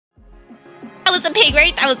was a pig,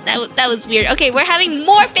 right? That was weird. Okay, we're having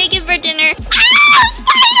more bacon for dinner. Ah,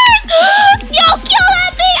 spiders! Yo, kill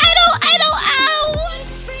that thing! I don't, ow!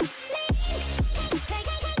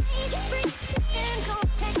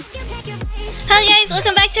 Hello guys,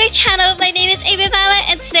 welcome back to our channel. My name is Ava Mama,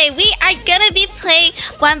 and today we are gonna be playing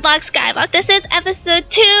One Block Skyblock. This is episode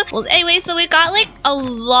 2. Well, anyway, so we got like a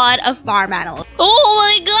lot of farm animals. Oh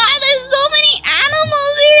my god, there's so many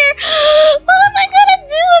animals here. What am I gonna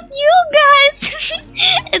do with you guys?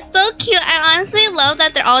 It's so cute. I honestly love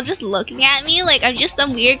that they're all just looking at me like I'm just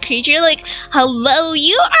some weird creature. Like, hello,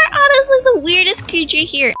 you are honestly the weirdest creature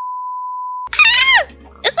here. Ah!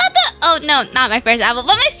 Is that the... Oh, no, not my first apple,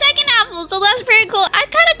 but my second apple, so that's pretty cool. I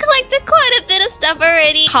kind of collected quite a bit of stuff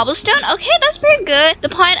already. Cobblestone, okay, that's pretty good. The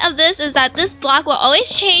point of this is that this block will always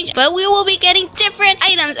change, but we will be getting different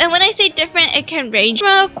items. And when I say different, it can range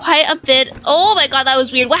from quite a bit. Oh my god, that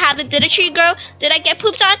was weird. What happened? Did a tree grow? Did I get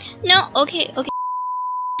pooped on? No? Okay.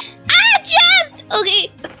 Ah, chest! Okay.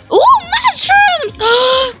 Ooh, mushrooms!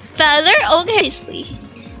 Feather? Okay. Seriously.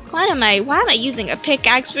 Why am I using a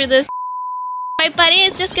pickaxe for this? My buddy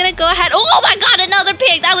is just gonna go ahead. Oh my god, another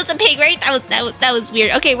pig! That was a pig, right? That was weird.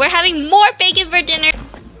 Okay, we're having more bacon for dinner.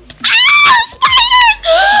 Ah! Spiders!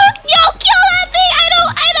 Yo, kill that thing! I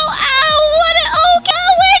don't.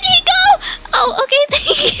 Where'd he go? Oh, okay,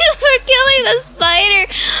 thank you for killing the spider.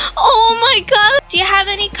 Oh my god. Do you have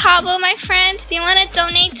any cobble, my friend? Do you want to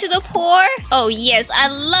donate to the poor? Oh yes, I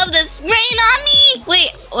love this. Rain on me! Wait,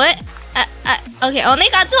 what? Okay, only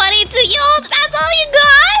got 22. Yo, that's all you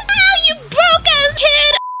got? Wow, you broke ass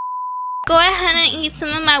kid. Go ahead and eat some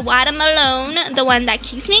of my watermelon, the one that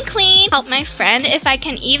keeps me clean. Help my friend if I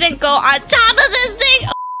can even go on top of this thing.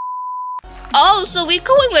 Oh, so we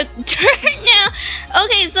going with dirt now.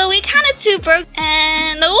 Okay, so we kind of too broke.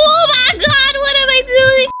 And oh my god, what am I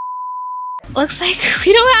doing? Looks like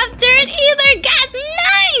we don't have dirt either. Guys,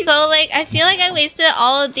 nice! So like, I feel like I wasted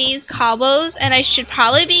all of these cobbles and I should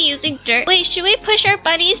probably be using dirt. Wait, should we push our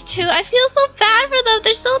bunnies too? I feel so bad for them.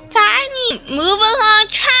 They're so tiny. Move along,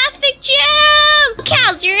 traffic jam!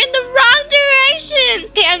 Cows, you're in the wrong direction.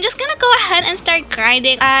 Okay, I'm just gonna go ahead and start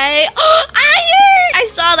grinding. Iron! I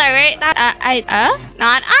saw that, right?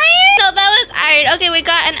 Not iron? No, that was iron. Okay, we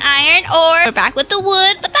got an iron ore. We're back with the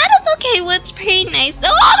wood, but that is okay. Wood's pretty nice. Oh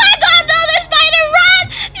my god, another spider! Run!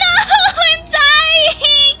 No, I'm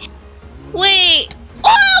dying! Wait.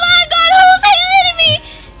 Oh my god, who's hitting me?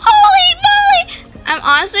 Holy moly! I'm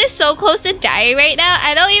honestly so close to dying right now.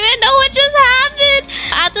 I don't even know what just happened.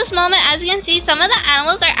 At this moment, as you can see, some of the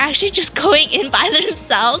animals are actually just going in by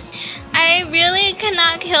themselves. I really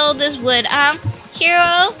cannot kill this wood.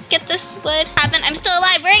 Hero, get this wood. Happened. I'm still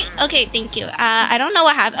alive, right? Okay, thank you. I don't know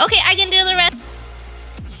what happened. Okay, I can do the rest.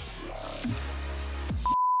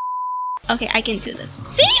 Okay, I can do this.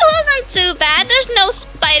 See, it wasn't too bad. There's no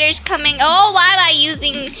spiders coming. Oh, why am I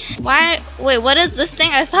using... Wait, what is this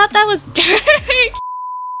thing? I thought that was dirt.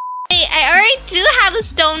 Wait, I already do have a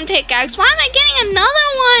stone pickaxe. Why am I getting another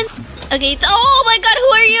one? Okay, oh my god,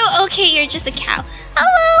 who are you? Okay, you're just a cow.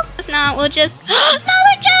 Hello. If not, we'll just...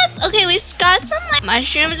 Another chest! Okay, we got some like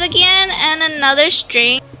mushrooms again and another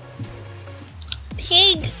string.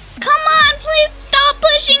 Pig, come on, please stop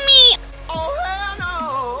pushing me.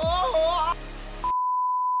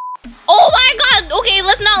 Oh my god! Okay,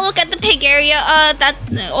 let's not look at the pig area. That's...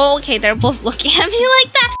 Oh, okay, they're both looking at me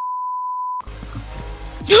like that.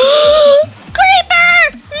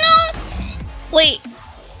 Creeper! No! Wait,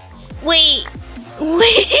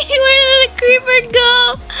 where did the creeper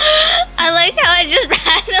go? I like how I just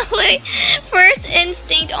ran away. First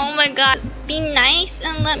instinct, oh my god. Be nice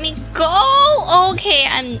and let me go. Okay,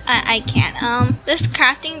 I can't. This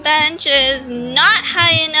crafting bench is not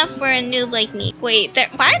high enough for a noob like me. Wait,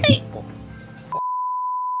 why are they...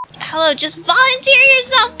 Hello, just volunteer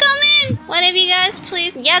yourself. Come in. One of you guys,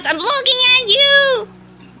 please. Yes, I'm looking at you.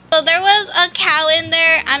 So there was a cow in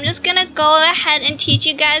there. I'm just gonna go ahead and teach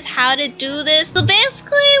you guys how to do this. So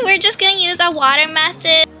basically, we're just gonna use our water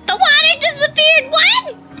method. The water disappeared.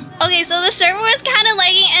 What? Okay, so the server was kind of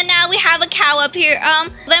lagging, and now we have a cow up here.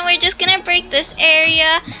 Then we're just gonna break this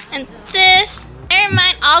area and this. Never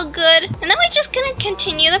mind, all good. And then we're just gonna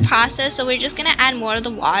continue the process. So we're just gonna add more of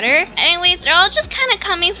the water. Anyways, they're all just kind of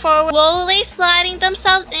coming forward, slowly sliding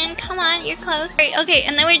themselves in. Come on, you're close. Right, okay,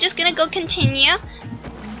 and then we're just gonna go continue.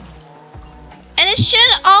 And it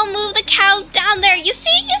should all move the cows down there. You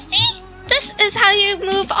see? This is how you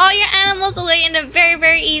move all your animals away in a very,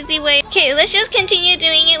 very easy way. Okay, let's just continue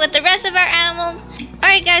doing it with the rest of our animals.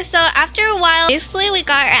 Alright guys, so after a while, basically we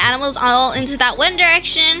got our animals all into that one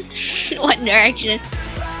direction. One direction.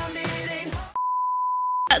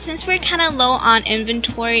 Since we're kind of low on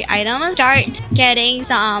inventory items, start getting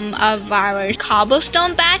some of our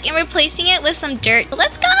cobblestone back and replacing it with some dirt.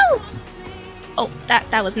 Let's go! Oh,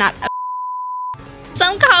 that was not.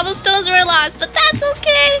 Some cobblestones were lost, but that's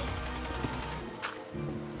okay.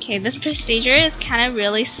 Okay, this procedure is kind of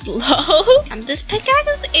really slow. This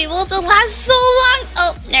pickaxe is able to last so long.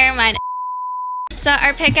 Oh, never mind. So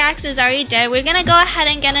our pickaxe is already dead. We're gonna go ahead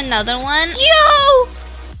and get another one. Yo!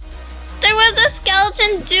 There was a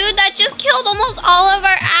skeleton dude that just killed almost all of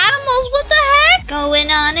our animals. What the heck? Going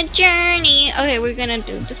on a journey. Okay, we're gonna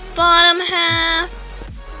do this bottom half.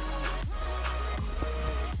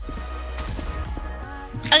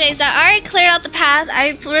 Okay, so I already cleared out the path.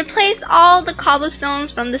 I replaced all the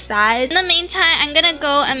cobblestones from the side. In the meantime, I'm gonna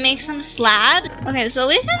go and make some slabs. Okay, so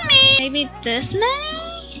we can make maybe this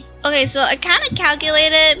many. Okay, so I kind of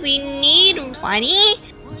calculated we need 20,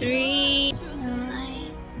 3,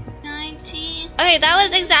 9, 19. Okay, that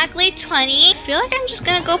was exactly 20. I feel like I'm just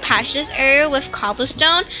gonna go patch this area with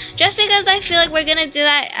cobblestone, just because I feel like we're gonna do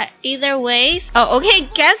that either way. Oh, okay.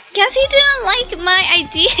 Guess he didn't like my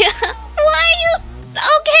idea. Why you?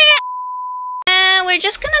 Okay. And we're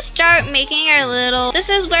just gonna start making our little. This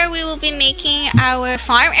is where we will be making our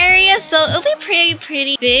farm area, so it'll be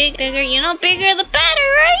pretty big. Bigger, you know, bigger the better,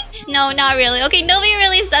 right? No, not really. Okay, nobody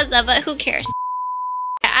really says that, but who cares?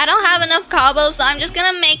 I don't have enough cobble, so I'm just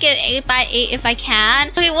gonna make it 8 by 8 if I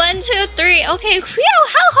can. Okay, 1, 2, 3. Okay, whew,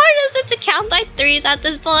 how hard is it to count by threes at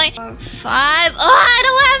this point? 4, 5. Oh, I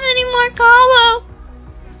don't have any more cobble.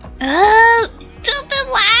 Stupid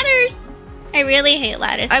ladders. I really hate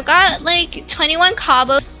ladders. I've got like 21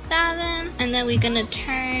 cobble. 7, and then we're gonna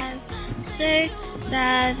turn 6,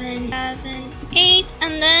 7, 8,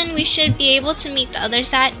 and then we should be able to meet the other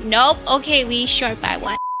side. Nope. Okay, we short by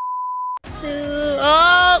 1. 2.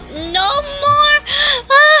 Oh, no more.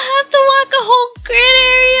 I have to walk a whole grid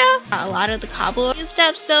area. A lot of the cobble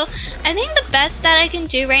steps. So I think the best that I can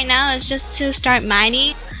do right now is just to start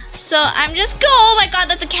mining. So I'm just go. Oh my god,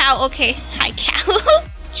 that's a cow. Okay, hi cow.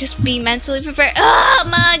 Just be mentally prepared. Oh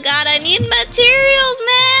my god, I need materials,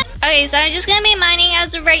 man. Okay, so I'm just gonna be mining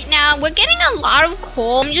as of right now. We're getting a lot of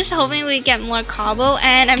coal. I'm just hoping we get more cobble,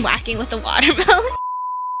 and I'm whacking with the watermelon.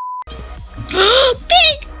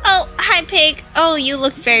 Pig! Oh, hi pig. Oh, you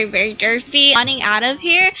look very dirty. Running out of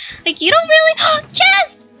here. Like, you don't really.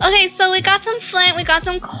 Chest! Okay, so we got some flint, we got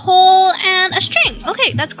some coal, and a string.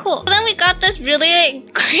 Okay, that's cool. So then we got this really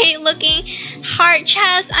great looking heart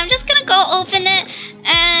chest. I'm just gonna go open it.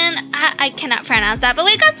 And I cannot pronounce that, but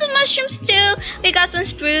we got some mushrooms too. We got some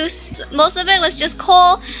spruce. Most of it was just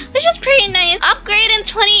coal, which was pretty nice. Upgrade in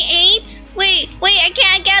 28. Wait, I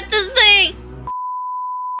can't get this thing.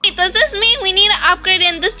 Wait, does this mean we need to upgrade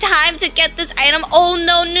in this time to get this item? Oh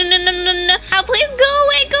no. Oh, please go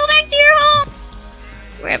away. Go back to your home.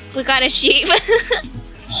 Rip, we got a sheep.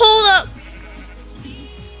 Hold up.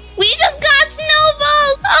 We just got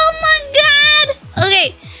snowballs. Oh my god.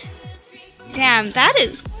 Okay. Damn, that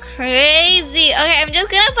is crazy. Okay, I'm just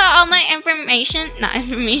gonna put all my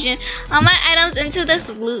all my items into this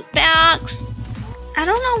loot box. I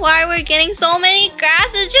don't know why we're getting so many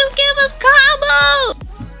grasses. Just give us cobble.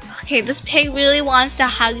 Okay, this pig really wants to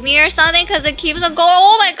hug me or something because it keeps on going.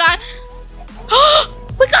 Oh my god.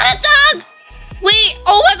 We got a dog. Wait,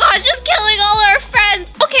 oh my god, it's just killing all our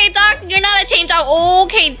friends. Okay, dog, you're not a tame dog.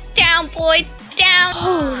 Okay, down, boy. Down.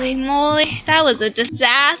 Holy moly, that was a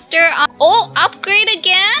disaster. Oh, upgrade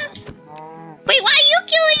again? Wait, why are you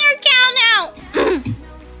killing your cow now?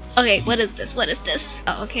 Okay, what is this?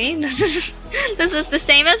 Oh, okay, this is the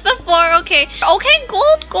same as before. Okay,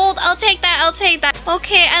 gold. I'll take that.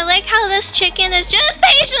 Okay, I like how this chicken is just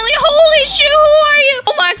patiently. Holy shoot, who are you?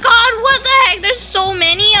 Oh my god, what the heck? There's so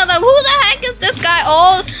many of them. Who the heck is this guy?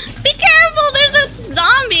 Oh, be careful, there's a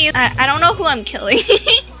zombie. I don't know who I'm killing.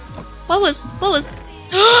 What was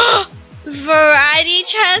variety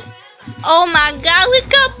chest? Oh my god, we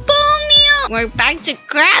got bone meal. We're back to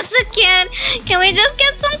grass again. Can we just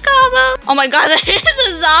get some cobble? Oh my god, there's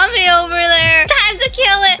a zombie over there. Time to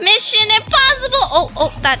kill it. Mission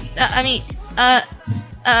impossible.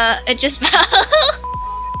 It just fell.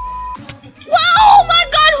 Whoa, oh my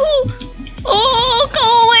god, who? Oh,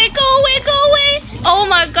 go away. Oh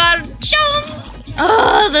my god, jump.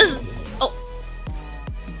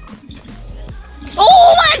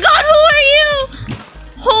 Oh my god, who are you?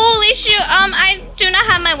 Holy shoot, I do not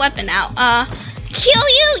have my weapon out. Kill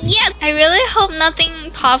you? Yes. I really hope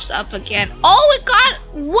nothing pops up again. Oh, we got,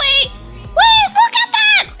 wait, look at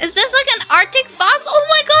that. Is this like an Arctic fox? Oh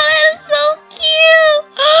my god, that is so cute.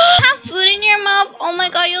 Have food in your mouth. Oh my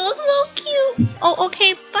god, you look so cute. Oh,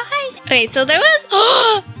 okay, bye. Okay, so there was,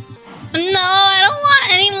 no, I don't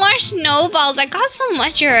want any snowballs. I got so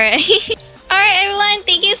much already. Alright everyone,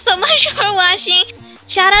 thank you so much for watching.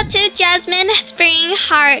 Shout out to Jasmine Spring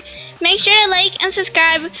Heart. Make sure to like and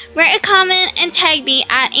subscribe, write a comment, and tag me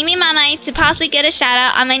at AmyMamai to possibly get a shout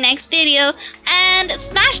out on my next video. And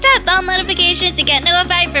smash that bell notification to get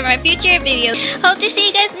notified for my future videos. Hope to see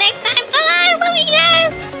you guys next